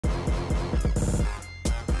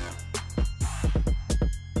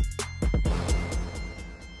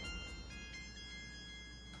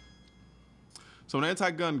So an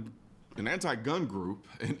anti-gun group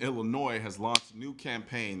in Illinois has launched a new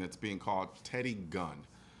campaign that's being called Teddy Gun.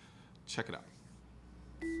 Check it out.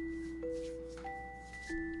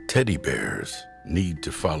 Teddy bears need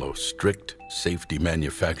to follow strict safety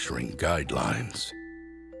manufacturing guidelines.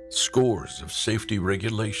 Scores of safety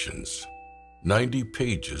regulations, 90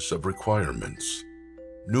 pages of requirements,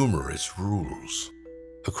 numerous rules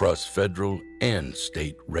across federal and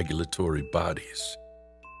state regulatory bodies.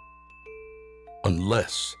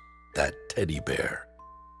 Unless that teddy bear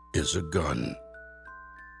is a gun.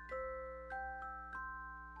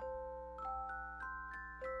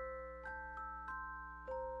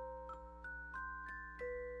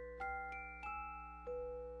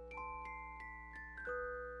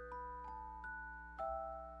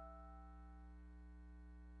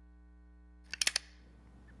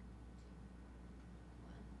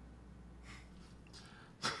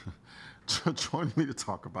 Joining me to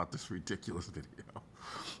talk about this ridiculous video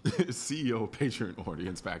is CEO of Patriot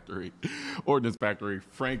Ordnance Factory,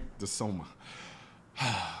 Frank DeSomma.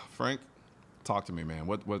 Frank, talk to me, man.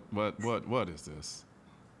 What is this?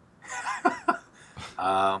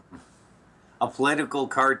 A political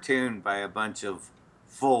cartoon by a bunch of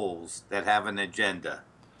fools that have an agenda.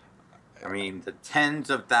 I mean, the tens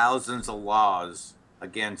of thousands of laws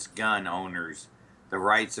against gun owners, the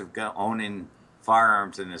rights of owning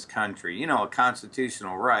firearms in this country, you know, a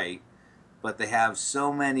constitutional right, but they have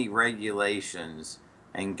so many regulations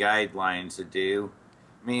and guidelines to do.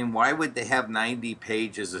 I mean, why would they have 90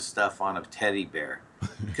 pages of stuff on a teddy bear?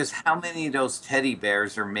 Because how many of those teddy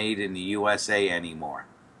bears are made in the USA anymore?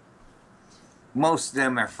 Most of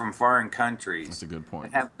them are from foreign countries. That's a good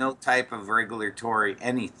point. They have no type of regulatory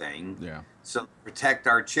anything. Yeah. So to protect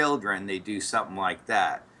our children, they do something like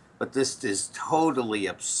that. But this is totally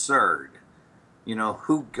absurd. You know,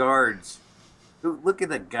 who guards? Look at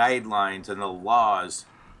the guidelines and the laws,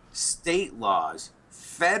 state laws,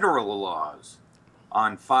 federal laws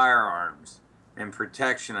on firearms and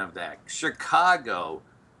protection of that. Chicago,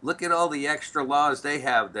 look at all the extra laws they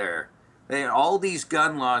have there. All these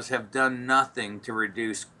gun laws have done nothing to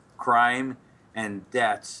reduce crime and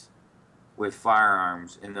deaths with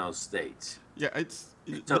firearms in those states. Yeah,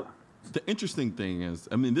 So, the interesting thing is,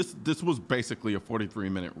 I mean, this was basically a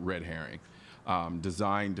 43-minute red herring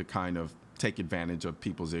designed to kind of take advantage of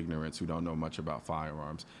people's ignorance who don't know much about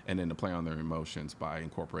firearms, and then to play on their emotions by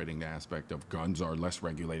incorporating the aspect of guns are less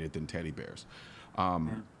regulated than teddy bears,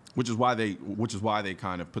 which is why they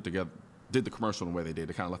kind of did the commercial in the way they did.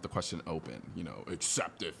 They kind of left the question open, you know,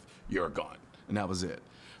 except if you're a gun, and that was it.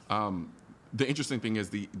 The interesting thing is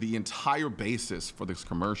the entire basis for this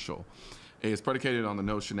commercial is predicated on the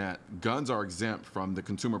notion that guns are exempt from the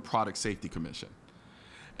Consumer Product Safety Commission.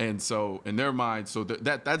 And so in their mind,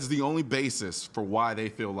 that's the only basis for why they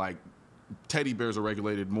feel like teddy bears are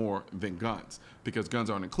regulated more than guns, because guns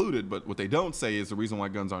aren't included. But what they don't say is the reason why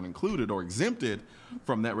guns aren't included or exempted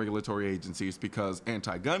from that regulatory agency is because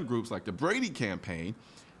anti-gun groups like the Brady campaign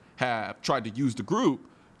have tried to use the group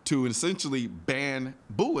to essentially ban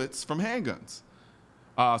bullets from handguns.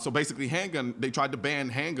 So basically they tried to ban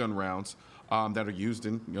handgun rounds that are used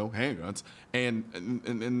in, you know, handguns. And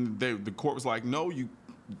the court was like, no,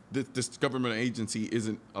 this government agency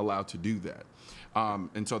isn't allowed to do that.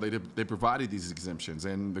 And so they provided these exemptions,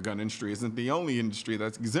 and the gun industry isn't the only industry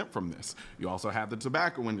that's exempt from this. You also have the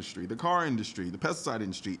tobacco industry, the car industry, the pesticide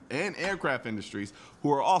industry, and aircraft industries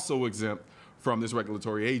who are also exempt from this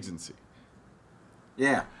regulatory agency.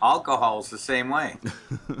 yeah, alcohol's the same way.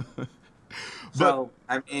 So,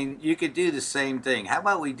 I mean, you could do the same thing. How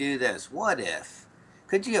about we do this? What if?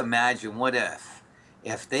 Could you imagine what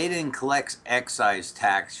if they didn't collect excise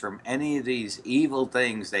tax from any of these evil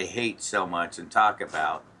things they hate so much and talk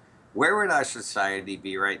about? Where would our society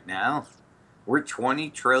be right now? We're 20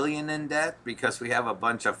 trillion in debt because we have a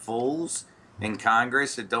bunch of fools in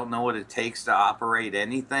Congress that don't know what it takes to operate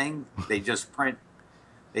anything. They just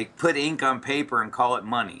they put ink on paper and call it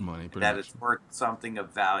money that it's worth something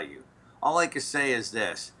of value. All I can say is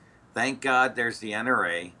this: thank God there's the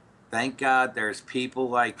NRA. Thank God there's people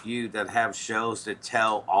like you that have shows that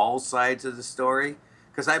tell all sides of the story,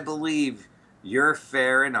 because I believe you're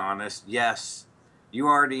fair and honest. Yes, you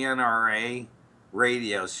are the NRA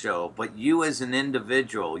radio show, but you as an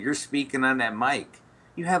individual, you're speaking on that mic.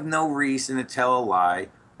 You have no reason to tell a lie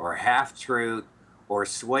or half-truth or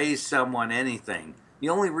sway someone anything. The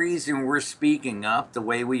only reason we're speaking up the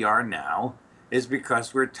way we are now is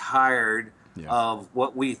because we're tired of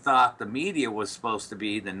what we thought the media was supposed to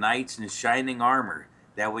be, the knights in shining armor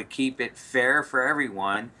that would keep it fair for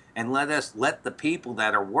everyone and let the people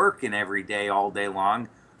that are working every day all day long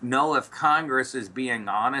know if Congress is being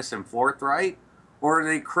honest and forthright or are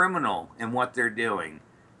they criminal in what they're doing?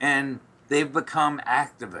 And they've become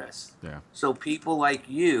activists. Yeah. So people like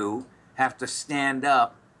you have to stand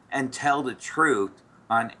up and tell the truth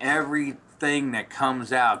on everything that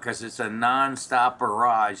comes out, because it's a nonstop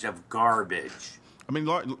barrage of garbage. I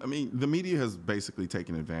mean, the media has basically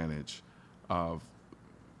taken advantage of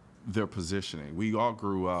their positioning. We all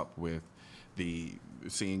grew up with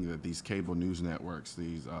seeing that these cable news networks,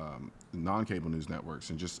 these non-cable news networks,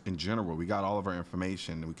 and just in general, we got all of our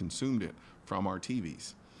information and we consumed it from our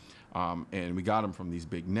TVs, and we got them from these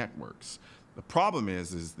big networks. The problem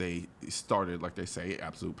is they started, like they say,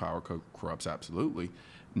 absolute power corrupts absolutely.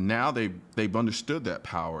 Now they've understood that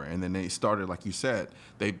power, and then they started, like you said,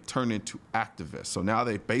 they've turned into activists. So now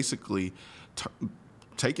they've basically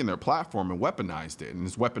taken their platform and weaponized it, and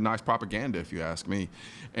it's weaponized propaganda, if you ask me.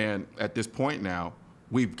 And at this point now,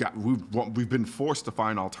 we've been forced to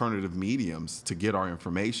find alternative mediums to get our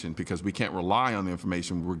information, because we can't rely on the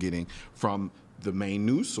information we're getting from the main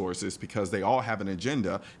news sources, because they all have an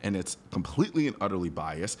agenda and it's completely and utterly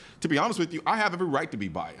biased. To be honest with you, I have every right to be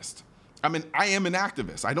biased. I mean, I am an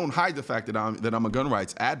activist. I don't hide the fact that I'm a gun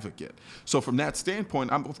rights advocate. So from that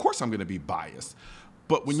standpoint, of course I'm going to be biased.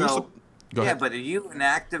 But when Go ahead. But are you an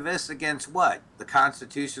activist against what? The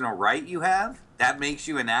constitutional right you have? That makes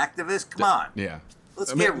you an activist? Come on. Yeah.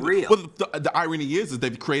 Let's get real. Well, the irony is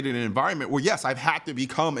they've created an environment where, yes, I've had to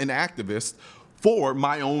become an activist for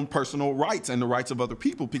my own personal rights and the rights of other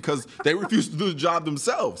people, because they refuse to do the job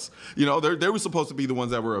themselves. You know, they were supposed to be the ones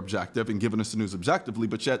that were objective and giving us the news objectively,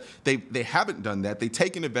 but yet they haven't done that. They've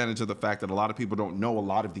taken advantage of the fact that a lot of people don't know a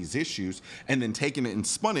lot of these issues, and then taken it and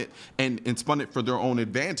spun it for their own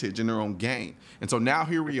advantage and their own gain. And so now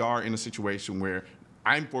here we are in a situation where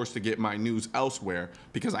I'm forced to get my news elsewhere,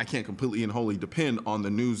 because I can't completely and wholly depend on the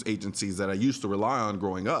news agencies that I used to rely on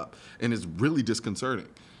growing up. And it's really disconcerting.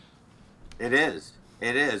 It is.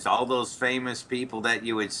 It is. All those famous people that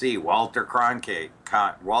you would see, Walter Cronkite,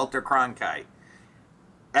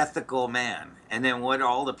 ethical man. And then what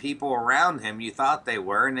all the people around him you thought they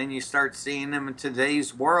were, and then you start seeing them in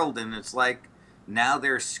today's world, and it's like now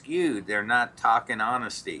they're skewed. They're not talking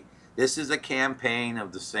honesty. This is a campaign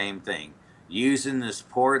of the same thing, using this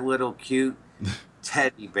poor little cute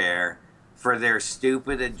teddy bear for their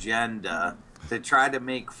stupid agenda, to try to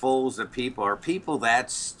make fools of people. Are people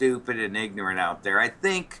that stupid and ignorant out there? I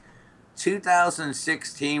think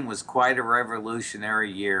 2016 was quite a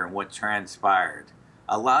revolutionary year in what transpired.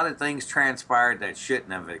 A lot of things transpired that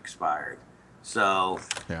shouldn't have expired. So,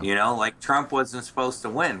 you know, like Trump wasn't supposed to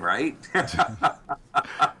win, right?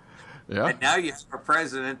 Yeah. And now you have a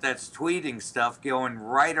president that's tweeting stuff going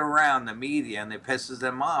right around the media, and it pisses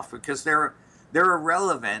them off because they're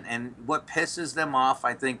irrelevant. And what pisses them off,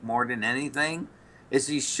 I think, more than anything, is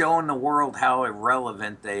he's showing the world how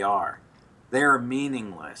irrelevant they are. They're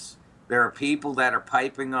meaningless. There are people that are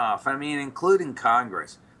piping off. I mean, including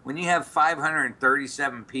Congress. When you have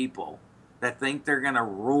 537 people that think they're going to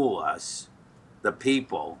rule us, the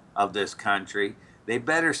people of this country, they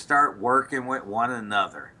better start working with one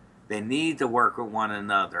another. They need to work with one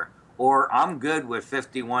another. Or I'm good with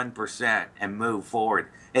 51% and move forward.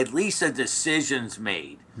 At least a decision's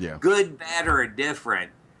made. Yeah. Good, bad, or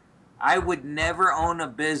indifferent. I would never own a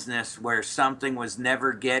business where something was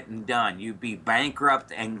never getting done. You'd be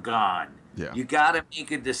bankrupt and gone. Yeah. You got to make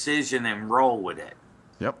a decision and roll with it.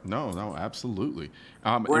 Yep. No, absolutely.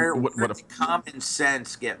 Where does common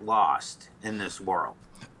sense get lost in this world?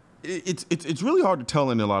 It's really hard to tell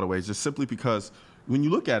in a lot of ways, just simply because when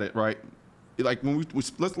you look at it, right, like when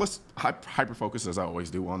let's hyper focus, as I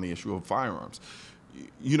always do, on the issue of firearms.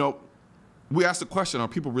 You know, we ask the question: are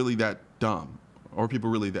people really that dumb, or are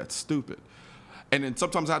people really that stupid? And then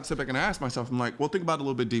sometimes I have to sit back and ask myself, I'm like, well, think about it a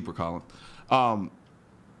little bit deeper, Colin.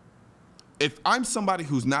 If I'm somebody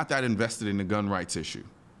who's not that invested in the gun rights issue,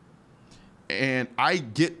 and I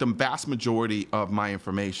get the vast majority of my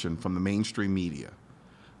information from the mainstream media,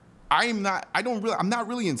 I'm not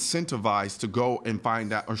really incentivized to go and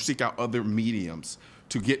find out or seek out other mediums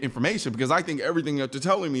to get information, because I think everything that they're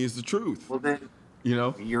telling me is the truth. Well, then, you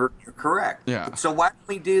know, you're correct. Yeah. So why don't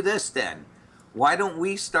we do this then? Why don't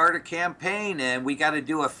we start a campaign, and we got to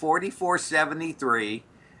do a 4473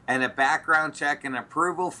 and a background check and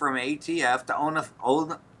approval from ATF to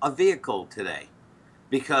own a vehicle today,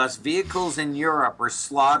 because vehicles in Europe are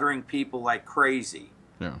slaughtering people like crazy.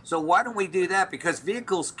 Yeah. So why don't we do that? Because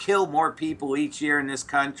vehicles kill more people each year in this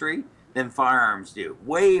country than firearms do,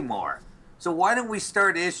 way more. So why don't we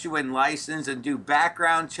start issuing license and do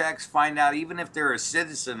background checks, find out even if they're a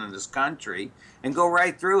citizen of this country, and go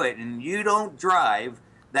right through it. And you don't drive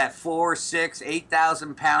that 4, 6,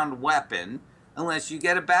 8,000 pound weapon unless you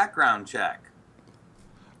get a background check.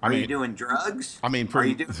 Are you doing drugs? I mean, are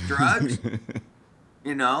you doing drugs?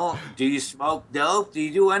 You know, do you smoke dope? Do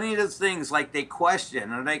you do any of those things like they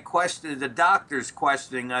question? Or they question, the doctor's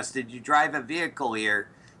questioning us, did you drive a vehicle here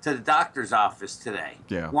to the doctor's office today?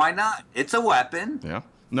 Yeah. Why not? It's a weapon. Yeah.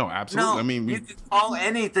 No, absolutely. No, I mean, you can call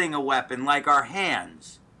anything a weapon, like our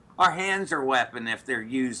hands. Our hands are a weapon if they're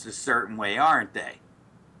used a certain way, aren't they?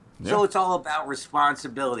 Yeah. So it's all about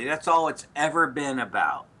responsibility. That's all it's ever been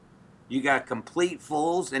about. You got complete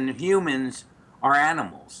fools, and humans are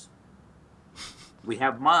animals. We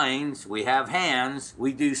have minds, we have hands,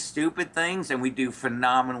 we do stupid things, and we do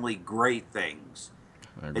phenomenally great things.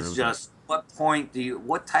 It's just, what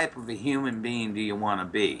type of a human being do you want to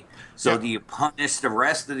be? So do you punish the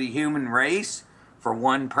rest of the human race for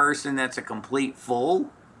one person that's a complete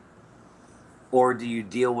fool? Or do you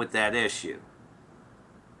deal with that issue?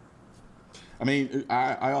 I mean,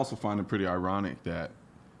 I also find it pretty ironic that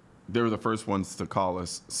they were the first ones to call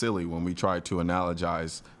us silly when we tried to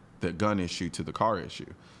analogize the gun issue to the car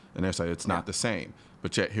issue. And they say it's not the same.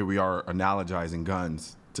 But yet here we are analogizing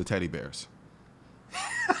guns to teddy bears.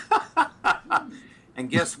 And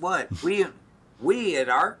guess what? We at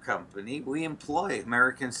our company, we employ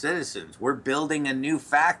American citizens. We're building a new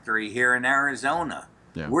factory here in Arizona.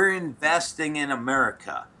 Yeah. We're investing in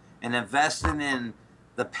America and investing in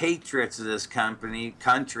the patriots of this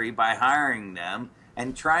country by hiring them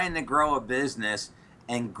and trying to grow a business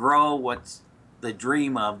and grow what's the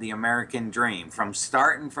dream of the American dream, from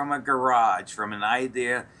starting from a garage, from an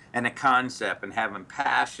idea and a concept, and having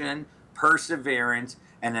passion, perseverance,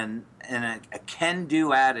 and a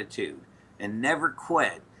can-do attitude, and never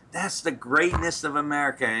quit. That's the greatness of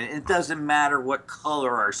America. And it doesn't matter what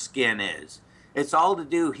color our skin is. It's all to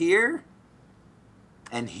do here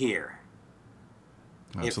and here.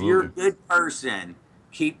 Absolutely. If you're a good person,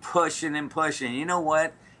 keep pushing and pushing. You know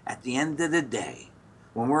what? At the end of the day,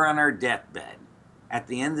 when we're on our deathbed, at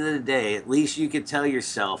the end of the day, at least you could tell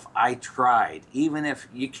yourself, I tried. Even if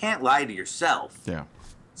you can't lie to yourself. Yeah.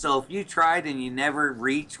 So if you tried and you never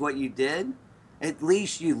reached what you did, at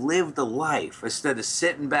least you lived a life instead of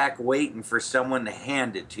sitting back waiting for someone to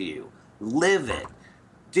hand it to you. Live it.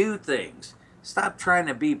 Do things. Stop trying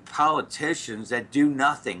to be politicians that do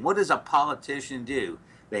nothing. What does a politician do?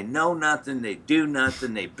 They know nothing, they do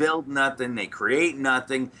nothing, they build nothing, they create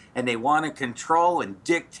nothing, and they want to control and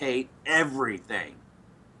dictate everything.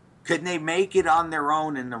 Couldn't they make it on their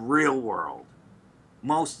own in the real world?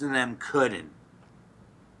 Most of them couldn't.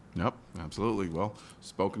 Yep, absolutely. Well,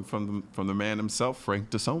 spoken from the man himself,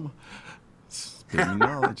 Frank DeSomma. Spitting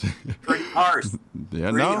knowledge. Pretty harsh.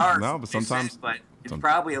 Yeah, pretty harsh, no, but sometimes. But it's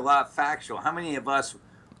probably a lot factual. How many of us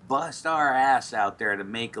bust our ass out there to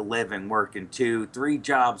make a living, working 2, 3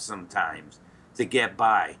 jobs sometimes to get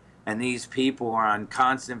by? And these people are on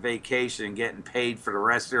constant vacation getting paid for the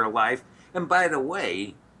rest of their life. And by the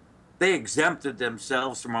way, they exempted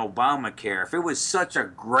themselves from Obamacare. If it was such a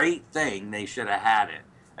great thing, they should have had it.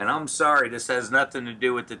 And I'm sorry, this has nothing to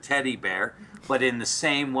do with the teddy bear, but in the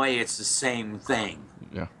same way, it's the same thing.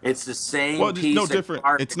 Yeah, it's the same. Well, it's piece no of different.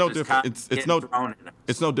 It's no different.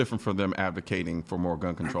 It's no different for them advocating for more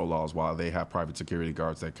gun control laws while they have private security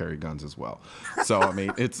guards that carry guns as well. So I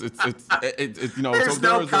mean, it's you know, there's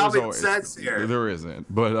no common sense here. There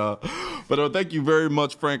isn't. But thank you very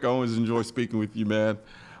much, Frank. I always enjoy speaking with you, man.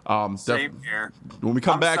 Same here. When we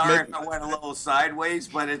come back, sorry if I went a little sideways,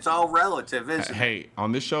 but it's all relative, isn't it? Hey,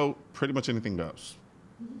 on this show, pretty much anything goes.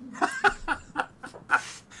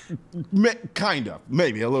 Kind of,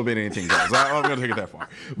 maybe a little bit anything goes. I'm gonna take it that far,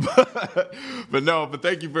 but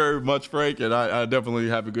thank you very much, Frank, and I definitely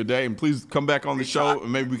have a good day. And please come back on the show,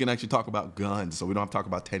 and maybe we can actually talk about guns, so we don't have to talk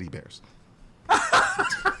about teddy bears.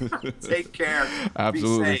 Take care.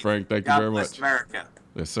 Absolutely, Frank. Thank you very much. America.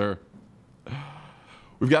 Yes, sir.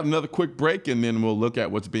 We've got another quick break, and then we'll look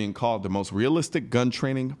at what's being called the most realistic gun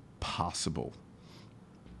training possible.